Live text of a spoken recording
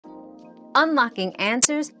unlocking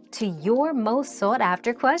answers to your most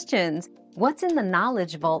sought-after questions. What's in the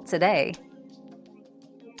Knowledge Vault today?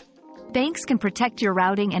 Banks can protect your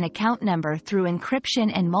routing and account number through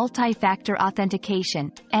encryption and multi-factor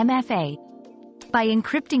authentication, MFA. By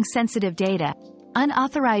encrypting sensitive data,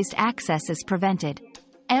 unauthorized access is prevented.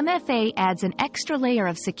 MFA adds an extra layer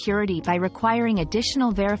of security by requiring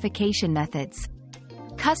additional verification methods.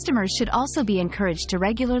 Customers should also be encouraged to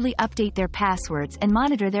regularly update their passwords and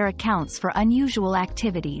monitor their accounts for unusual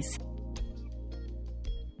activities.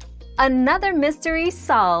 Another mystery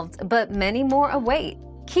solved, but many more await.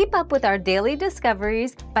 Keep up with our daily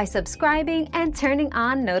discoveries by subscribing and turning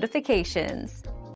on notifications.